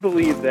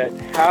believe that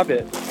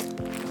habits,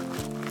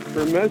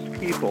 for most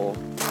people,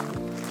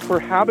 for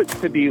habits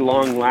to be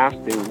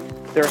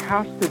long-lasting, there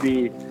has to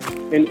be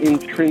an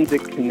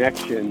intrinsic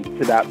connection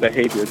to that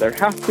behavior. There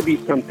has to be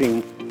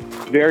something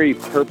very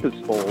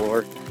purposeful,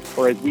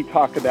 or as we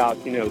talk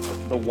about,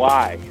 the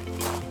why.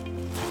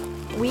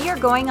 We are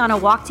going on a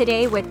walk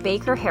today with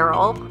Baker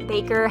Harrell.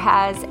 Baker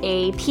has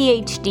a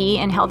PhD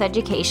in health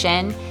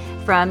education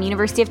from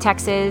University of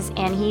Texas,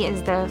 and he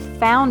is the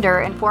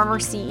founder and former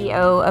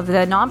CEO of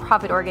the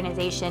nonprofit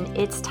organization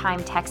It's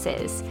Time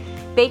Texas.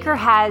 Baker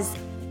has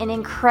an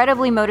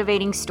incredibly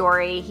motivating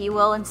story. He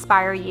will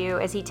inspire you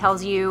as he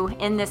tells you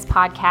in this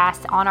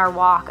podcast on our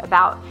walk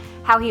about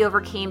how he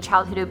overcame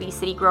childhood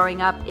obesity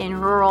growing up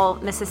in rural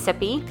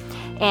Mississippi,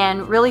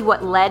 and really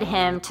what led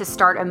him to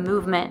start a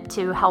movement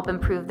to help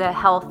improve the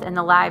health and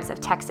the lives of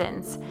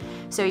Texans.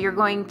 So you're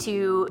going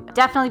to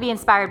definitely be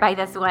inspired by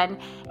this one.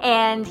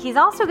 And he's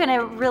also going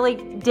to really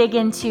dig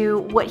into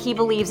what he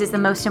believes is the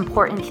most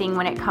important thing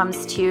when it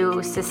comes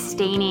to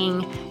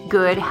sustaining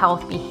good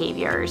health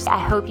behaviors. I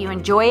hope you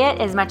enjoy it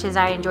as much as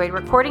I enjoyed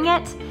recording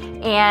it.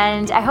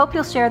 And I hope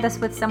you'll share this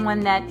with someone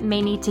that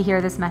may need to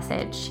hear this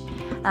message.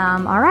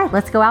 All right,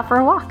 let's go out for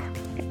a walk.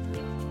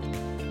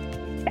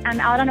 I'm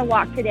out on a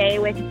walk today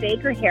with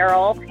Baker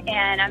Harrell,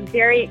 and I'm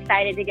very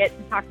excited to get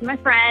to talk to my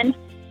friend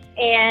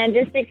and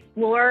just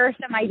explore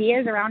some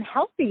ideas around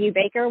health for you.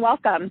 Baker,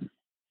 welcome.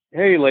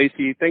 Hey,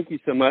 Lacey. Thank you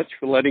so much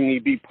for letting me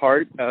be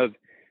part of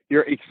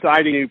your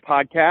exciting new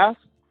podcast.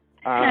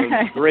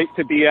 Great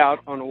to be out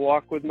on a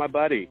walk with my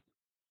buddy.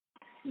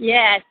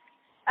 Yes.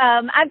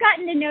 I've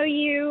gotten to know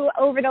you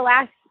over the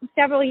last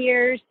several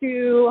years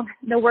through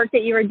the work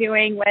that you were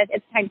doing with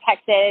It's Time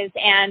Texas,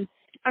 and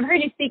I've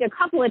heard you speak a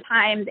couple of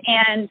times,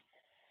 and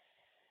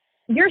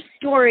your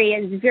story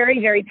is very,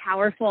 very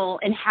powerful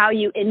in how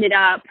you ended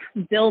up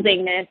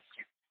building this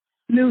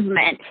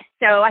movement.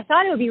 So I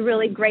thought it would be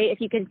really great if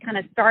you could kind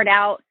of start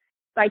out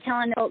by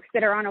telling the folks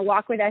that are on a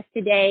walk with us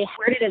today,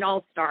 where did it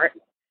all start?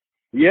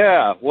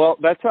 Yeah, well,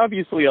 that's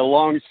obviously a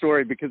long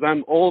story because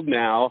I'm old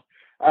now,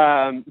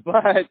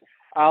 but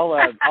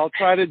I'll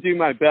try to do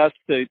my best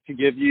to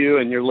give you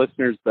and your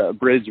listeners the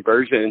abridged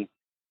version.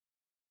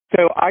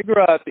 So I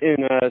grew up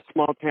in a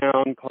small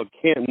town called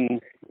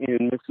Canton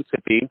in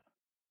Mississippi,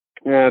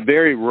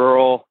 very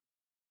rural,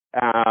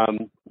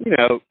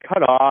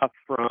 cut off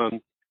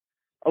from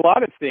a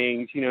lot of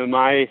things.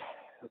 My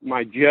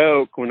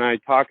joke when I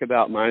talk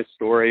about my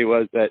story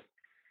was that,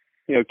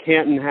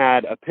 Canton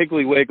had a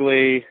Piggly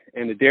Wiggly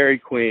and a Dairy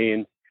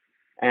Queen,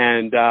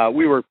 and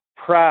we were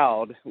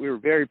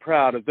very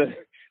proud of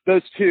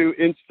those two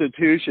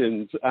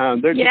institutions.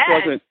 There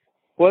just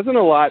wasn't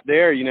a lot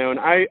there, and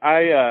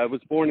I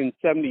was born in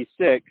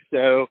 1976,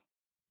 so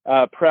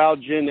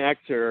proud Gen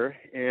Xer,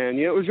 and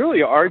it was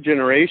really our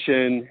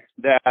generation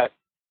that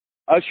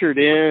ushered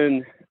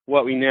in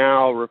what we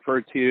now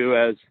refer to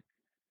as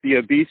the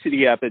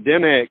obesity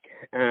epidemic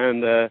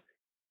and the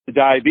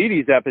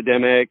diabetes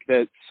epidemic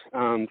that's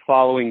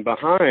following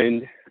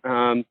behind.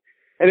 And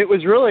it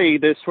was really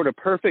this sort of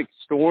perfect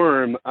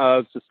storm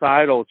of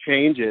societal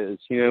changes.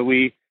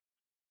 We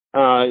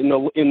in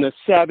the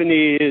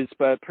 70s,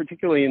 but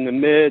particularly in the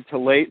mid to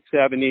late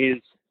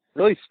 70s,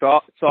 really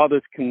saw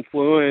this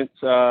confluence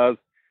of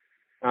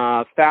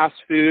fast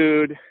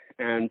food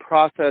and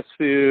processed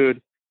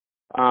food,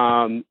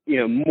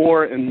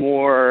 more and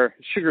more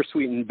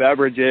sugar-sweetened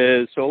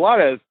beverages. So a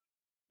lot of,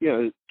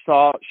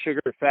 salt,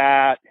 sugar,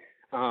 fat,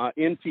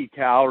 empty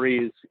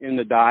calories in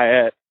the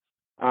diet.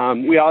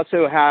 We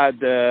also had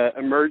the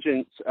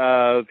emergence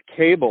of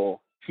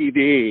cable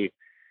TV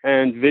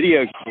and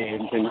video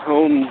games and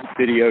home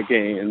video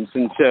games.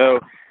 And so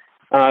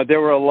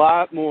there were a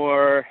lot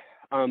more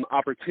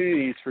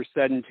opportunities for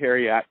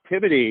sedentary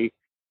activity.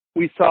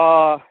 We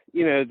saw,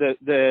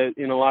 that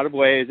in a lot of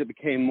ways it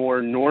became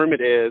more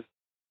normative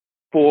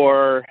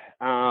for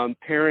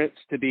parents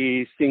to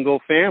be single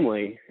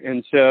family.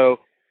 And so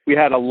we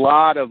had a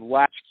lot of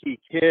latchkey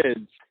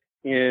kids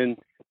in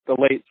the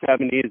late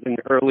 70s and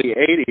early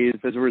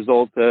 80s as a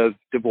result of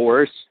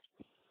divorce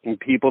and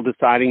people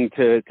deciding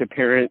to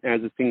parent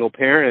as a single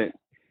parent.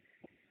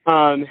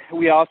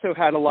 We also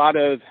had a lot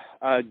of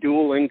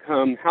dual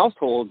income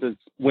households as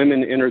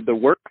women entered the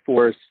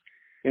workforce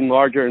in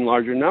larger and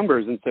larger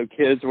numbers. And so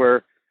kids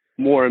were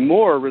more and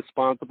more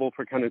responsible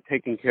for kind of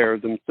taking care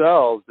of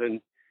themselves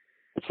and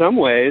in some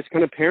ways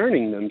kind of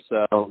parenting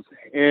themselves.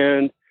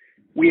 And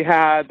we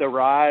had the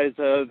rise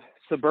of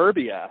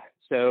suburbia.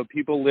 So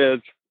people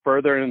lived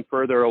further and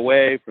further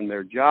away from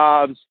their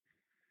jobs,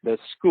 the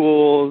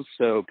schools.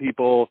 So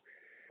people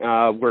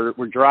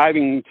were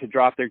driving to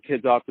drop their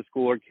kids off to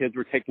school, or kids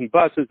were taking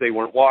buses. They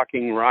weren't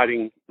walking,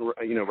 riding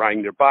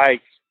their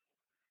bikes.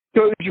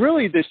 So it was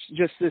really this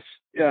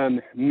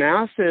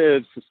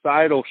massive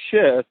societal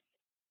shift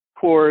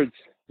towards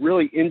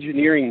really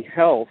engineering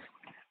health,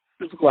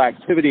 physical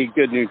activity,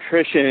 good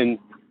nutrition,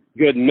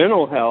 good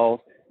mental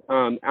health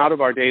out of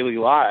our daily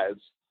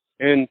lives.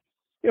 And,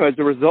 as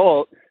a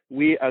result,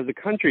 we as a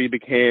country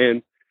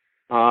became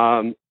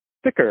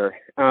sicker.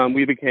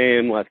 We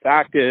became less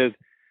active.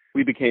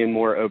 we became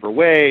more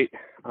overweight.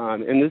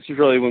 And this is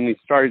really when we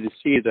started to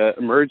see the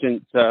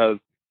emergence of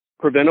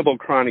preventable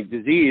chronic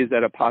disease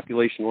at a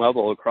population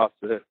level across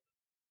the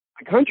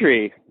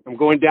country. I'm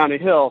going down a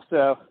hill,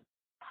 so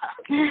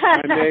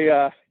I may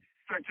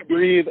start to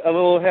breathe a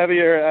little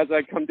heavier as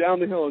I come down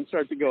the hill and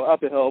start to go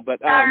up a hill.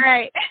 But all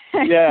right.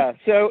 yeah,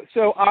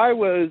 so I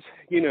was,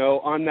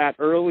 on that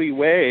early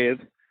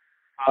wave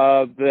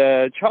of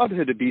the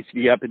childhood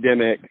obesity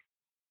epidemic.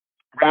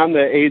 Around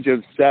the age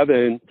of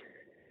 7,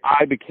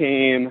 I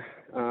became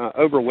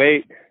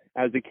overweight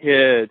as a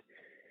kid,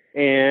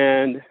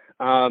 and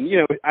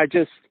I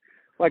just,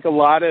 like a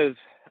lot of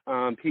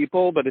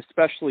people, but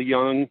especially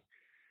young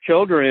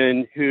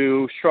children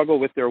who struggle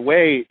with their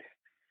weight,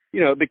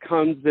 it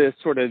becomes this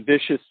sort of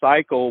vicious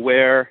cycle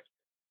where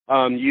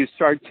you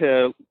start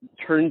to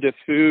turn to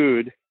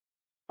food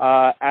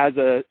as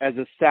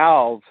a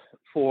salve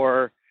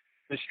for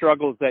the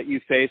struggles that you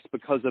face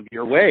because of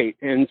your weight.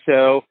 And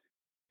so,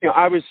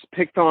 I was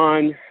picked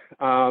on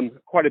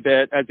quite a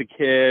bit as a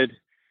kid,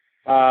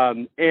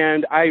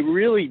 and I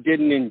really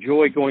didn't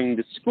enjoy going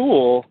to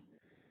school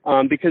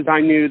because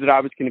I knew that I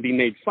was going to be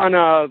made fun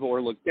of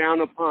or looked down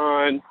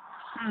upon.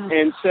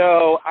 And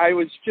so I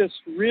was just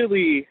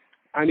really,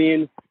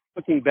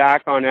 looking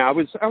back on it, I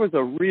was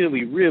a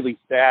really, really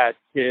sad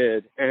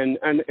kid and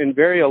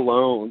very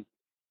alone.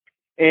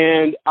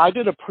 And I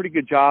did a pretty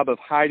good job of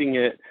hiding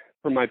it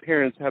from my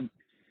parents. I have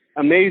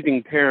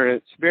amazing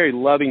parents, very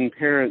loving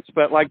parents,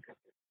 but like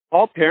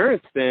all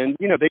parents then,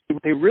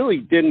 they really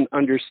didn't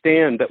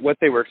understand that what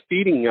they were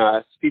feeding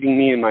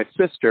me and my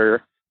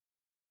sister,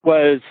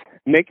 was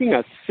making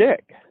us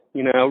sick,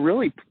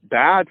 really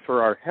bad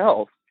for our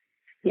health.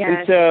 Yes.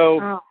 And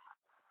so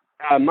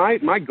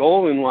my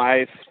goal in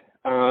life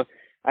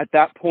at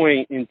that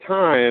point in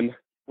time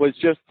was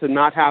just to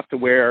not have to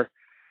wear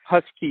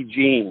husky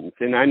jeans.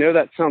 And I know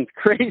that sounds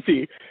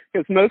crazy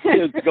because most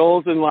kids'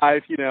 goals in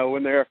life,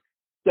 when they're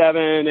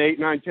 7, 8,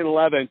 9, 10,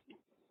 11,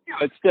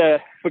 it's to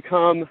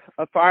become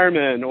a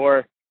fireman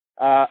or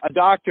a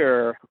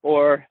doctor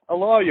or a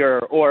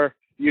lawyer or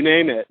you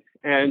name it.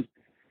 And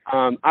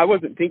I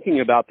wasn't thinking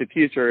about the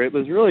future. It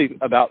was really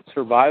about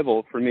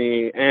survival for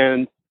me.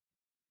 And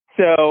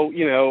so,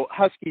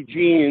 husky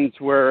jeans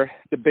were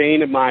the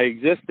bane of my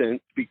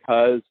existence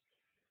because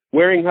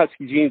wearing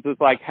husky jeans was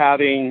like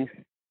having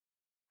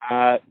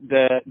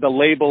the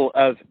label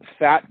of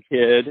fat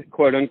kid,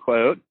 quote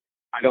unquote.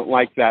 I don't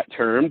like that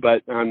term,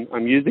 but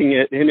I'm using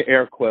it in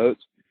air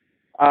quotes,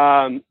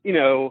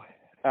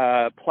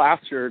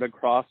 plastered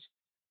across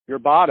your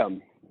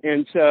bottom.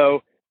 And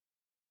so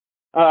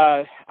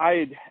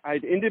I'd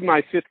ended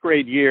my 5th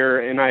grade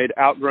year and I had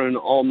outgrown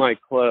all my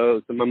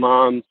clothes. And my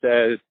mom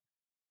said,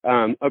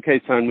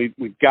 okay, son,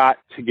 we've got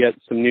to get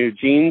some new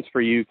jeans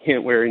for you. You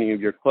can't wear any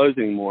of your clothes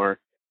anymore.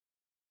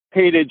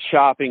 Hated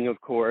shopping,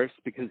 of course,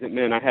 because it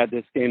meant I had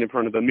to stand in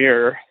front of a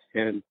mirror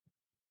and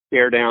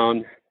stare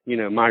down,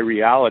 my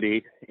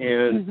reality.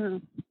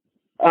 And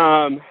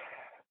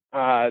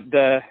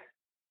the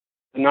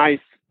nice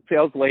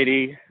sales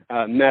lady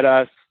met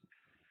us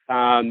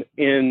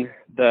in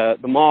the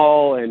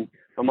mall, and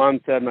my mom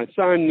said, my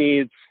son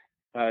needs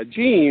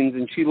jeans,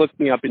 and she looked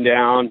me up and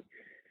down,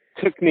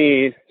 took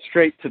me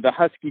straight to the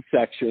husky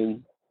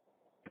section,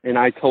 and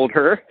I told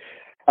her,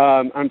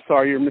 I'm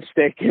sorry, you're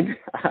mistaken.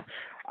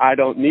 I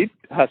don't need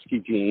husky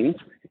jeans.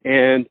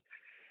 And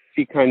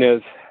she kind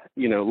of,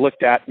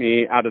 looked at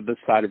me out of the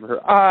side of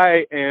her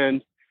eye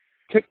and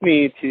took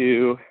me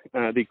to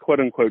the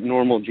quote-unquote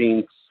normal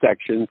jeans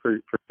section for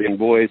young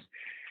boys.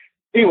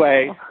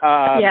 Anyway,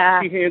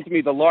 She hands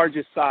me the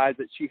largest size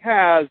that she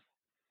has,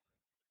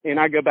 and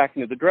I go back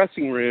into the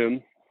dressing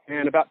room,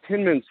 and about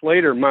 10 minutes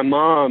later, my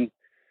mom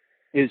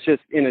is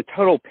just in a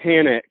total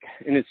panic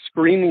and is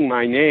screaming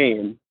my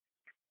name,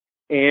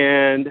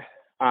 and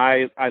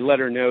I let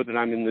her know that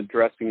I'm in the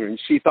dressing room.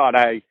 She thought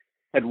I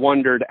had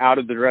wandered out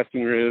of the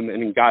dressing room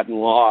and gotten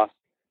lost.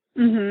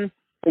 Mm-hmm.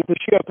 And so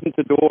she opens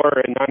the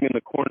door, and I'm in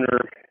the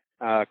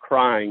corner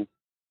crying.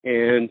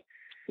 And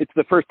it's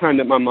the first time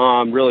that my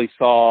mom really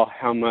saw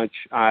how much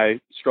I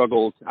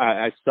struggled,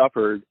 I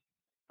suffered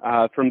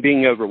from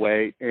being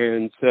overweight.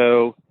 And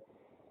so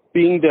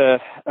being the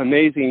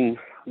amazing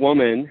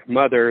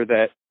mother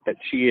that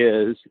she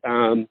is,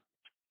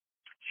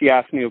 she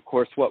asked me, of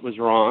course, what was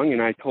wrong.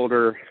 And I told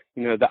her,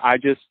 that I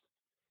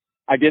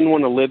didn't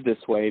want to live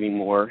this way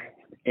anymore.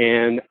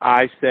 And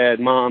I said,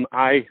 Mom,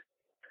 I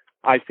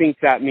think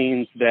that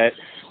means that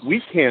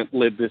we can't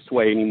live this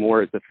way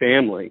anymore as a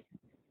family.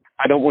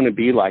 I don't want to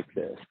be like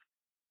this.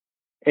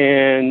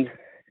 And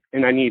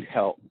I need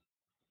help.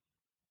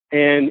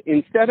 And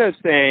instead of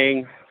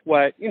saying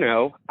what,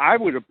 I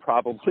would have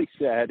probably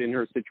said in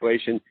her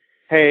situation,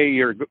 hey,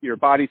 your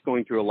body's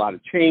going through a lot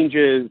of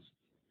changes.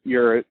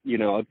 You're,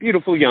 a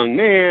beautiful young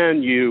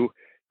man. You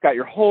got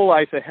your whole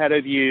life ahead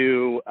of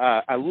you.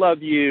 I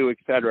love you,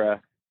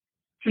 etc.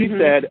 She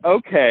said,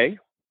 okay,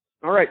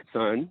 all right,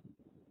 son.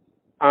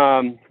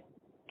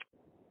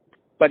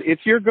 But if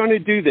you're going to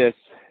do this,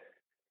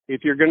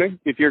 if you're going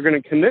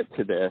to commit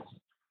to this,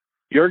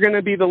 you're going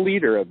to be the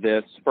leader of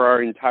this for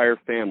our entire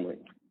family.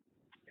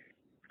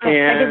 Oh,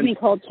 that gives me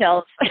cold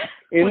chills.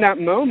 In that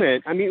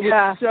moment, I mean,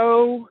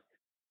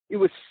 it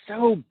was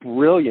so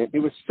brilliant. It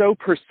was so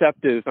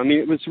perceptive. I mean,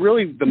 it was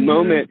really the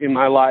moment in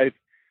my life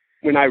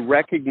when I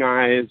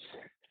recognized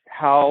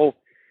how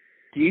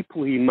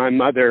deeply my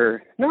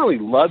mother not only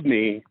loved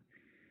me,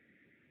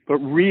 but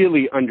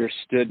really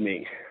understood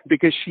me,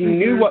 because she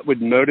knew what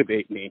would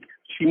motivate me.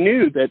 She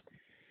knew that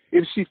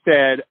if she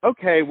said,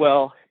 okay,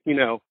 well, you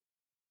know,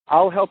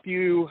 I'll help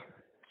you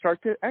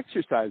start to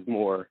exercise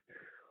more,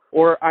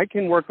 or I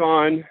can work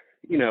on,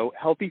 you know,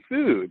 healthy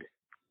food,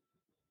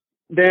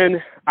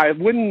 then I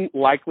wouldn't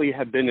likely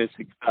have been as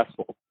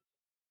successful.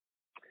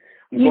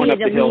 You need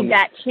to lead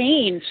that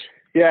change.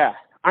 Yeah.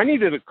 I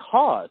needed a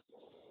cause.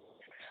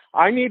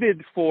 I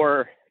needed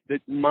for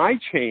my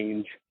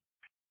change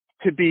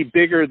to be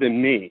bigger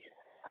than me.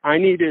 I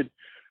needed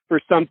for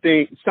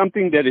something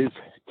that is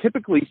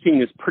typically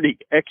seen as pretty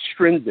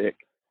extrinsic,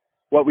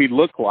 what we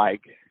look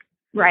like,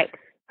 right?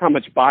 How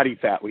much body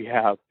fat we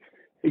have,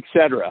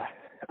 etc.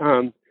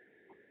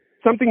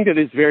 Something that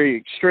is very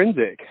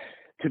extrinsic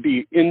to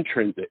be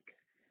intrinsic.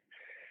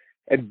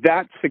 And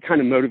that's the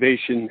kind of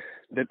motivation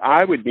that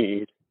I would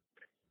need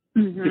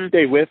to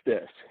stay with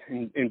this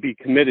and be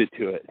committed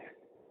to it.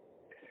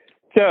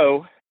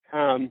 So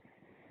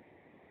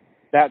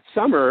that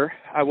summer,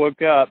 I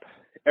woke up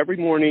every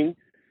morning,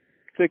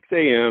 6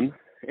 a.m.,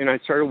 and I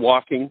started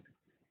walking.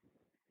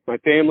 My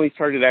family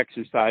started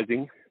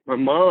exercising. My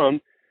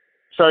mom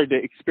started to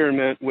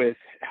experiment with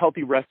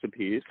healthy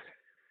recipes.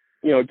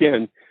 You know,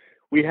 again,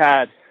 we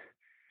had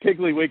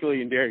Piggly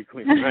Wiggly and Dairy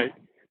Queen, right?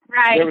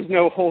 Right. There was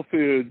no Whole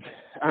Foods.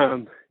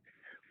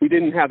 We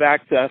didn't have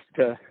access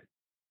to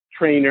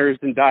trainers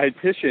and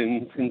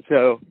dietitians, and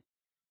so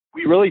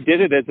we really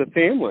did it as a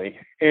family.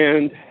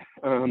 And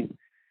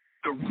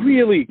the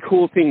really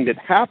cool thing that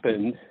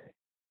happened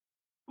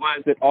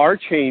was that our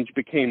change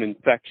became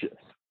infectious.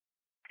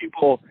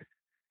 People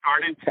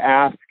started to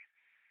ask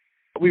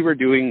what we were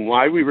doing,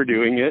 why we were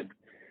doing it.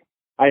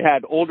 I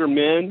had older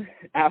men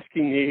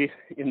asking me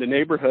in the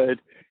neighborhood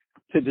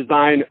to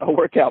design a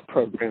workout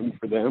program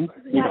for them.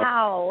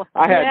 Wow.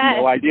 I had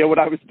no idea what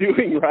I was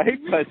doing, right?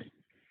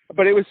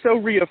 But it was so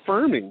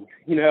reaffirming,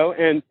 you know,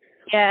 and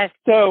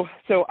so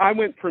I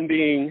went from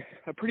being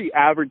a pretty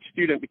average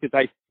student, because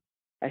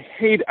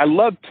I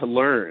loved to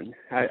learn.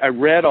 I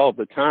read all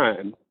the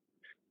time,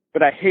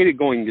 but I hated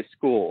going to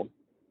school.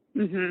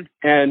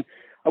 And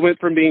I went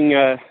from being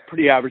a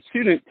pretty average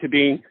student to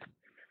being,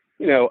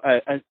 you know,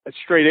 a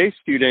straight A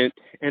student,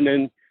 and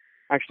then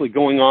actually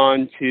going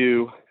on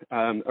to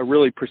a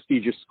really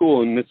prestigious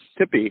school in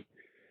Mississippi,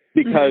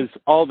 because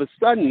all of a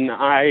sudden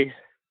I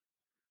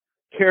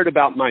cared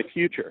about my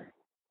future.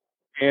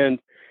 And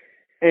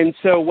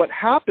so what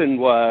happened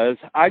was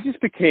I just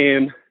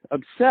became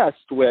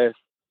obsessed with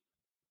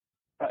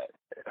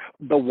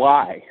the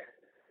why.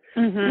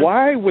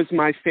 Why was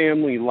my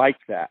family like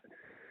that?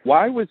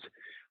 Why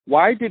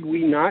did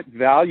we not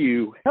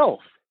value health?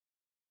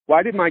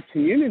 Why did my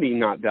community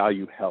not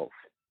value health?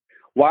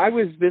 Why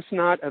was this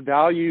not a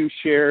value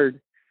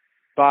shared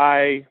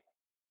by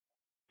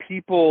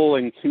people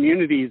and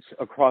communities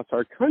across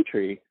our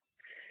country?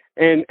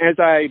 And as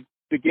I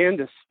began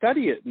to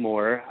study it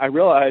more, I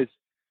realized,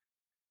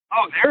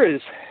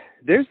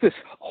 there's this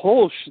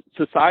whole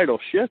societal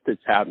shift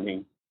that's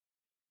happening.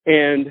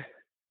 And,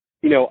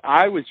 you know,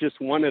 I was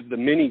just one of the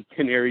many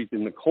canaries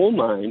in the coal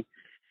mine.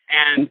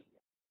 And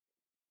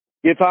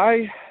if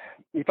I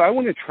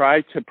want to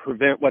try to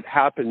prevent what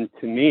happened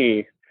to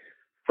me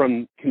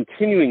from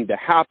continuing to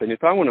happen,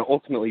 if I want to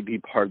ultimately be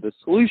part of the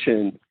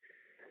solution,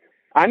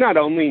 I not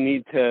only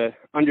need to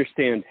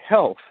understand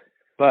health,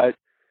 but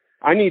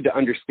I need to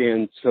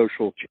understand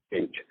social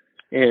change.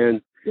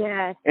 And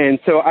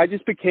so I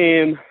just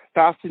became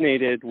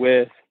fascinated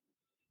with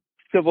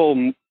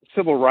civil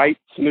rights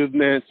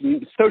movements,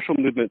 social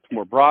movements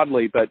more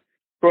broadly. But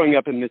growing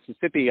up in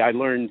Mississippi, I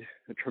learned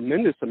a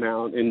tremendous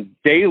amount and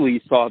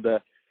daily saw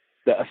the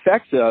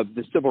effects of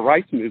the civil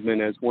rights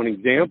movement as one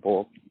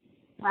example.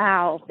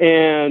 Wow.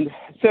 And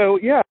so,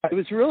 it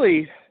was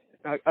really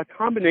a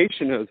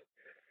combination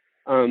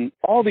of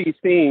all these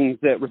things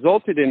that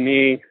resulted in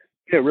me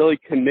really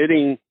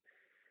committing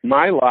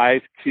my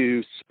life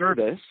to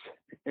service,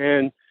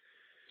 and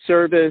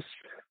service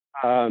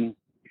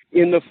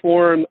in the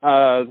form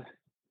of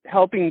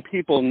helping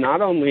people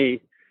not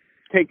only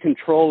take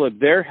control of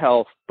their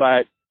health,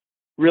 but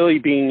really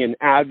being an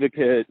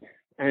advocate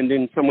and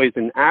in some ways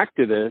an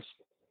activist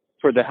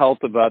for the health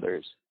of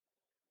others.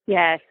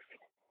 Yes.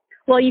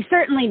 Well, you've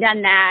certainly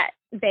done that,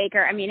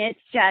 Baker. I mean, it's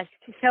just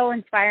so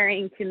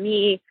inspiring to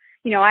me.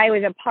 You know, I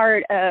was a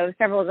part of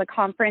several of the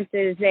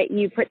conferences that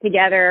you put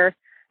together,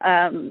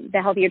 the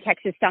Healthier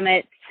Texas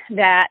Summits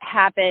that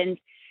happened,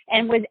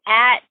 and was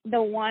at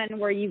the one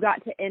where you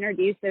got to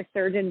introduce the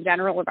Surgeon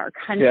General of our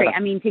country. I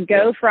mean, to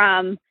go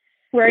from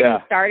where you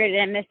started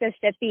in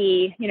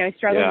Mississippi, you know,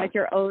 struggling with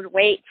your own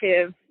weight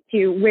to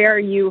where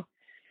you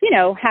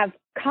have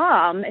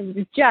come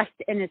is just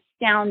an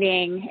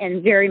astounding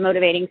and very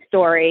motivating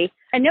story.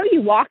 I know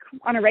you walk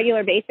on a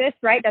regular basis,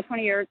 right? That's one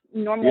of your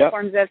normal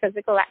forms of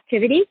physical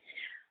activity.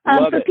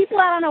 For people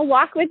out on a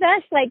walk with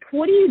us, like,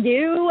 what do you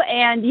do?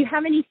 And do you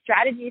have any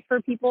strategies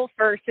for people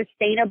for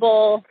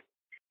sustainable,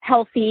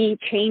 healthy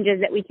changes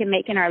that we can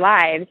make in our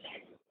lives?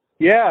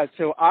 Yeah,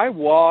 so I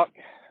walk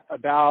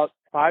about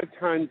 5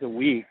 times a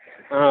week.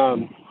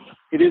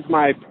 It is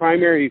my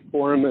primary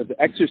form of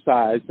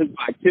exercise,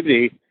 physical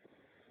activity,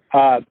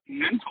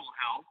 mental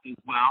health as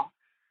well.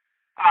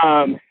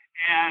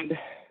 And,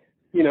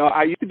 you know,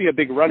 I used to be a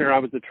big runner. I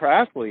was a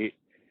triathlete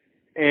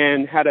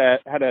and had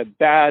a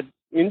bad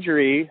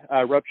injury,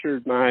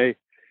 ruptured my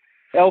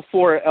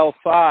L4,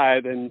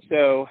 L5, and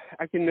so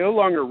I can no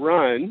longer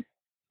run,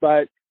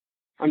 but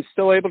I'm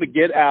still able to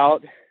get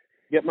out,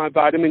 get my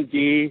vitamin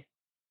D,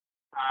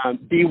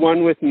 be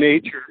one with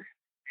nature,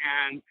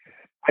 and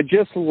I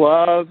just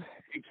love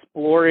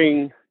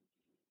exploring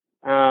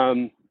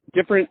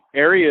different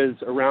areas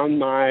around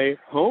my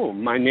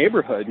home, my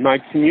neighborhood, my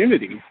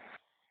community.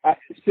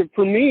 So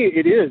for me,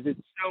 it's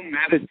so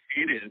meditative.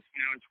 You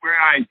know, it's where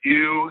I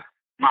do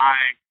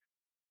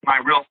my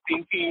real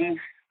thinking,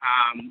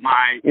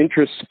 my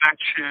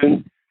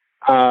introspection,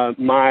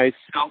 my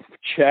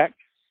self-check,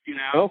 you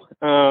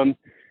know,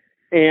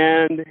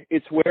 and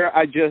it's where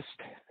I just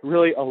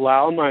really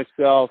allow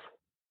myself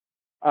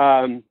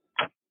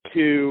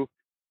to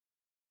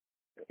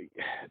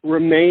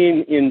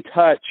remain in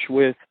touch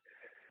with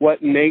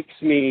what makes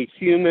me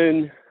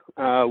human,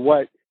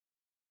 what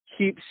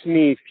keeps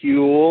me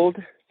fueled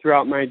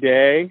throughout my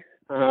day,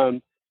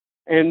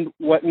 and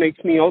what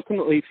makes me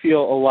ultimately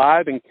feel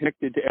alive and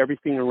connected to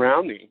everything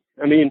around me.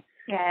 I mean,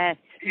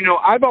 you know,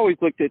 I've always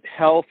looked at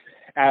health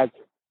as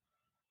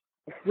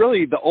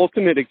really the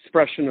ultimate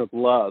expression of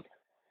love,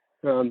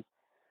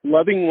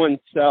 loving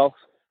oneself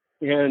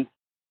and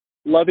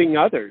loving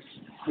others.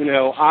 You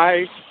know,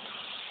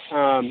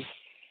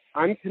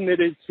 I'm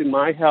committed to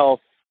my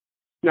health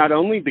not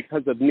only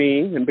because of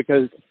me and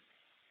because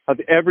of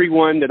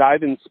everyone that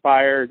I've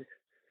inspired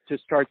to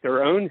start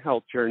their own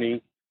health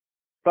journey,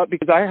 but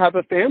because I have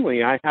a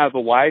family. I have a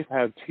wife, I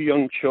have 2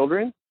 young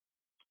children,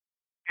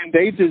 and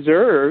they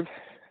deserve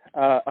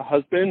a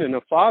husband and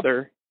a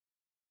father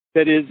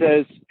that is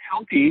as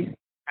healthy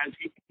as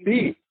he can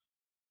be.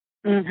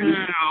 Mm-hmm.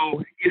 And so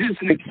it is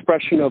an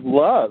expression of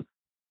love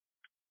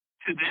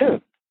to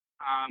them.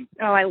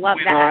 I love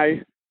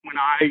that. When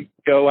I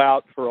go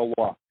out for a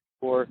walk,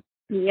 or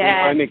when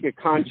I make a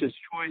conscious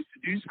choice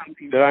to do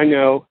something that I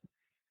know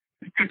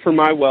is good for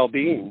my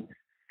well-being.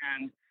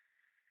 And,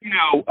 you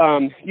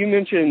know, you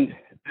mentioned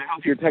the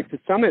Healthier Texas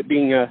Summit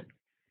being a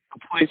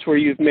place where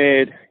you've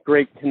made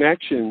great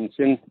connections.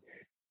 And,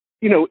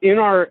 you know, in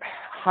our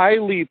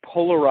highly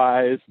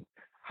polarized,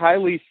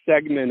 highly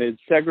segmented,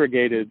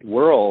 segregated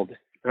world,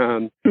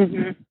 there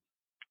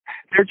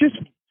are just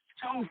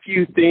so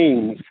few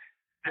things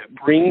that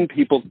bring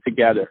people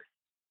together.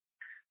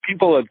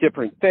 People of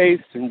different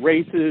faiths and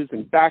races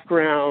and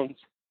backgrounds,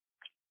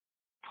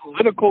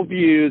 political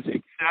views,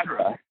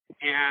 etc.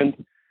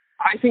 And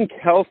I think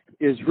health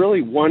is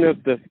really one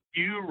of the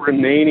few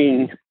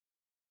remaining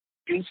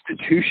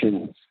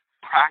institutions,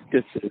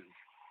 practices,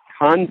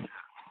 concepts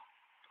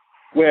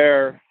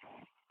where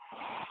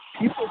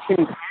people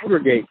can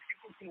congregate,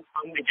 people can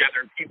come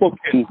together, people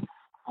can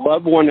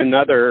love one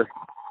another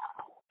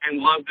and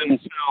love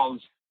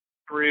themselves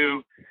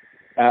through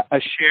a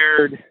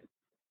shared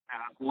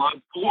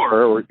love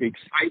for, or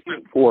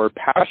excitement for,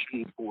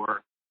 passion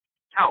for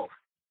health.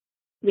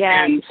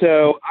 Yeah. And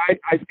so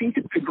I think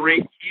it's a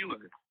great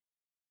healer,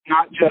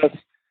 not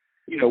just,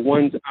 you know,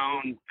 one's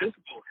own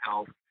physical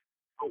health,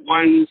 but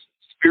one's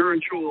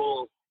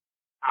spiritual,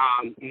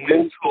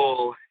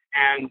 mental,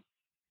 and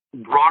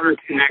broader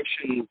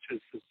connection to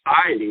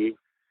society.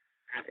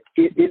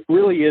 It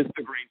really is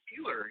a great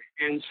healer.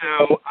 And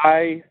so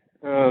I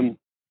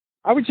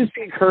would just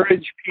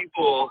encourage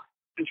people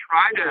to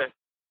try to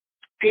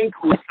think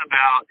less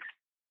about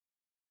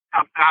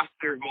how fast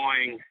they're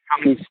going, how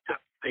many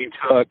steps they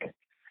took,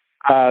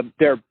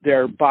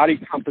 their body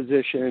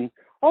composition.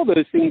 All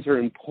those things are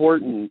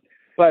important,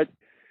 but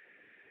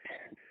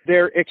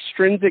they're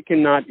extrinsic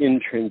and not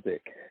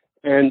intrinsic.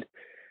 And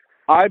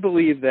I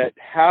believe that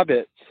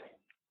habits,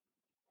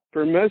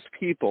 for most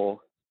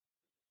people,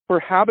 for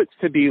habits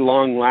to be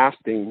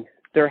long-lasting,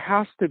 there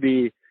has to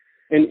be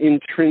an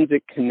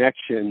intrinsic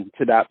connection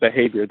to that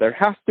behavior. There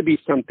has to be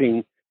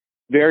something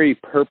very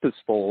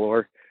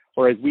purposeful,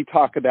 or as we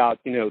talk about,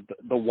 you know,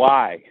 the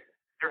why.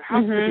 There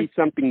has to be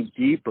something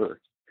deeper,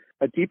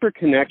 a deeper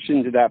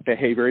connection to that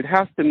behavior. It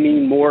has to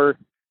mean more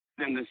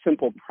than the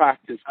simple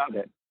practice of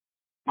it.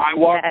 My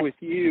walk with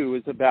you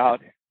is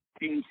about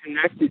being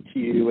connected to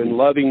you and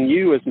loving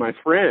you as my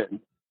friend.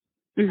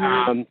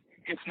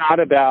 It's not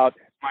about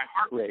my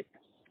heart rate.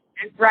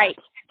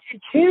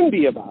 It can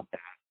be about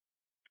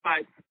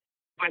that,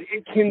 but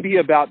it can be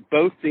about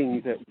both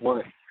things at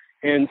once.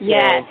 And so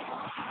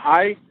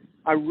I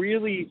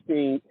really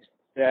think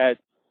that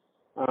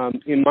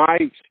in my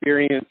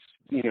experience,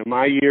 you know,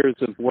 my years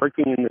of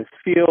working in this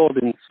field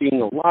and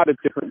seeing a lot of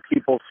different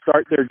people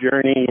start their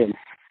journey and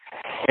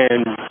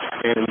and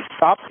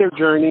stop their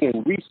journey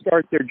and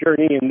restart their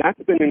journey. And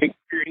that's been an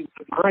experience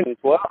of mine as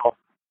well.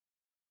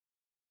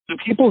 The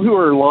people who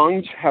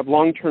have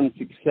long-term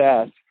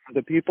success are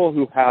the people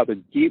who have a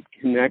deep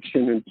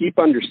connection and deep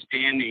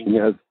understanding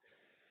of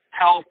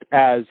health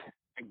as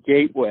a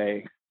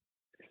gateway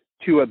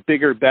to a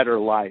bigger, better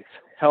life.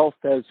 Health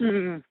as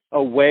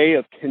a way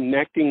of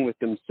connecting with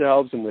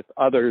themselves and with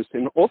others.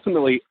 And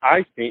ultimately,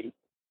 I think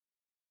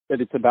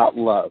that it's about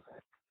love.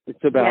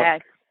 It's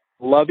about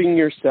loving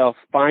yourself,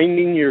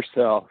 finding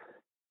yourself,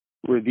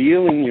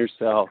 revealing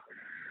yourself,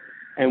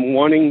 and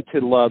wanting to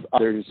love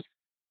others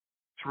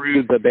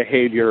through the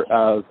behavior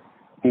of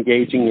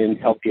engaging in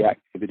healthy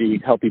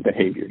activity, healthy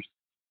behaviors.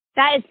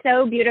 That is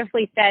so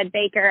beautifully said,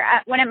 Baker.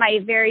 One of my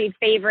very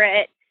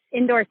favorite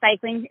indoor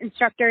cycling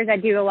instructors. I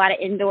do a lot of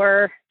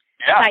indoor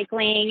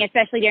cycling,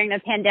 especially during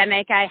the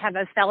pandemic. I have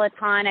a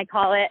Peloton, I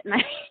call it,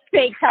 my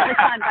fake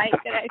Peloton bike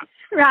that I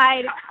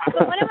ride.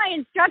 But one of my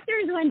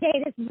instructors one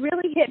day, this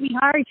really hit me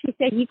hard. She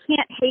said, you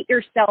can't hate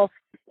yourself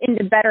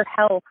into better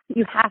health.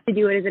 You have to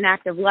do it as an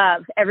act of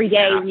love every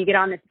day when you get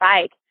on this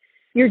bike.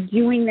 You're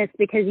doing this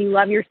because you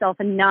love yourself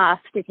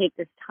enough to take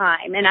this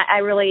time. And I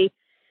really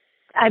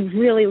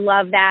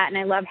love that. And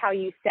I love how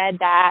you said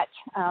that.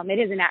 It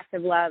is an act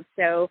of love.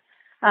 So,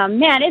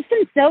 man, it's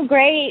been so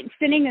great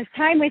spending this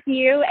time with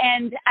you.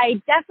 And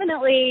I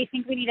definitely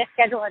think we need to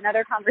schedule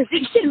another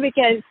conversation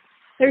because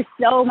there's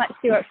so much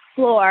to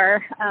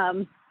explore,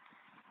 as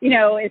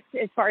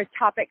far as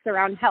topics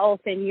around health.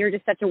 And you're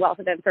just such a wealth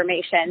of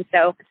information.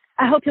 So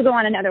I hope you'll go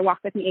on another walk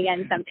with me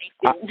again someday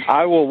soon.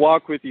 I will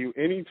walk with you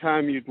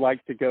anytime you'd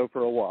like to go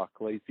for a walk,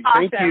 Lacey.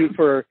 Awesome.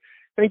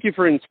 Thank you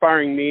for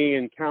inspiring me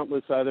and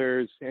countless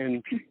others,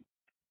 and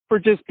for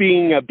just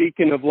being a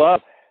beacon of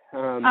love.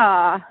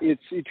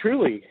 It's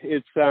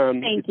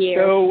Thank you.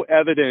 So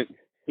evident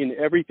in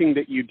everything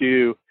that you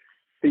do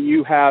that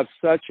you have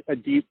such a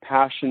deep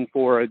passion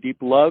for, a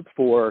deep love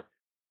for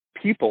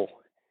people,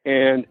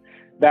 and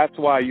that's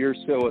why you're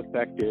so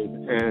effective.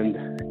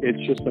 And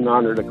it's just an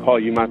honor to call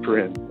you my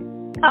friend.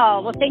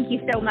 Oh, well, thank you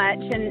so much.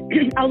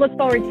 And I'll look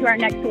forward to our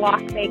next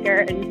walk,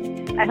 Baker.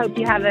 And I hope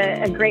you have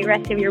a great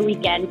rest of your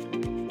weekend.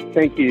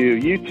 Thank you.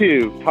 You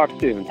too. Talk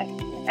soon.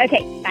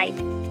 Okay, bye.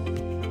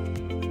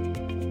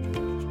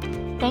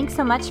 Thanks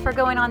so much for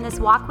going on this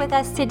walk with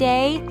us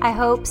today. I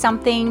hope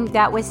something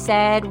that was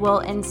said will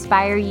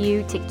inspire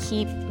you to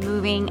keep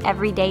moving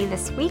every day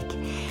this week.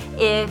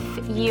 If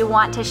you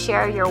want to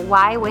share your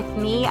why with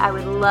me, I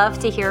would love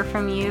to hear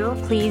from you.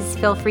 Please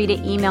feel free to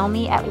email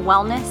me at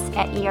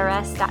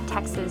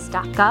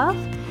wellness@ers.texas.gov.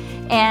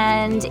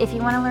 And if you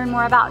want to learn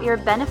more about your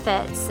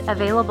benefits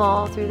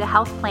available through the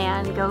health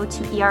plan, go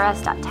to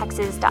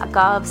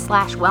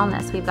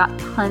ers.texas.gov/wellness. We've got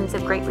tons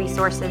of great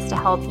resources to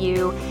help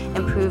you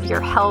improve your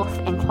health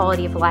and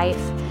quality of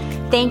life.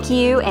 Thank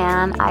you,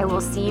 and I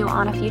will see you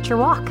on a future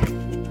walk.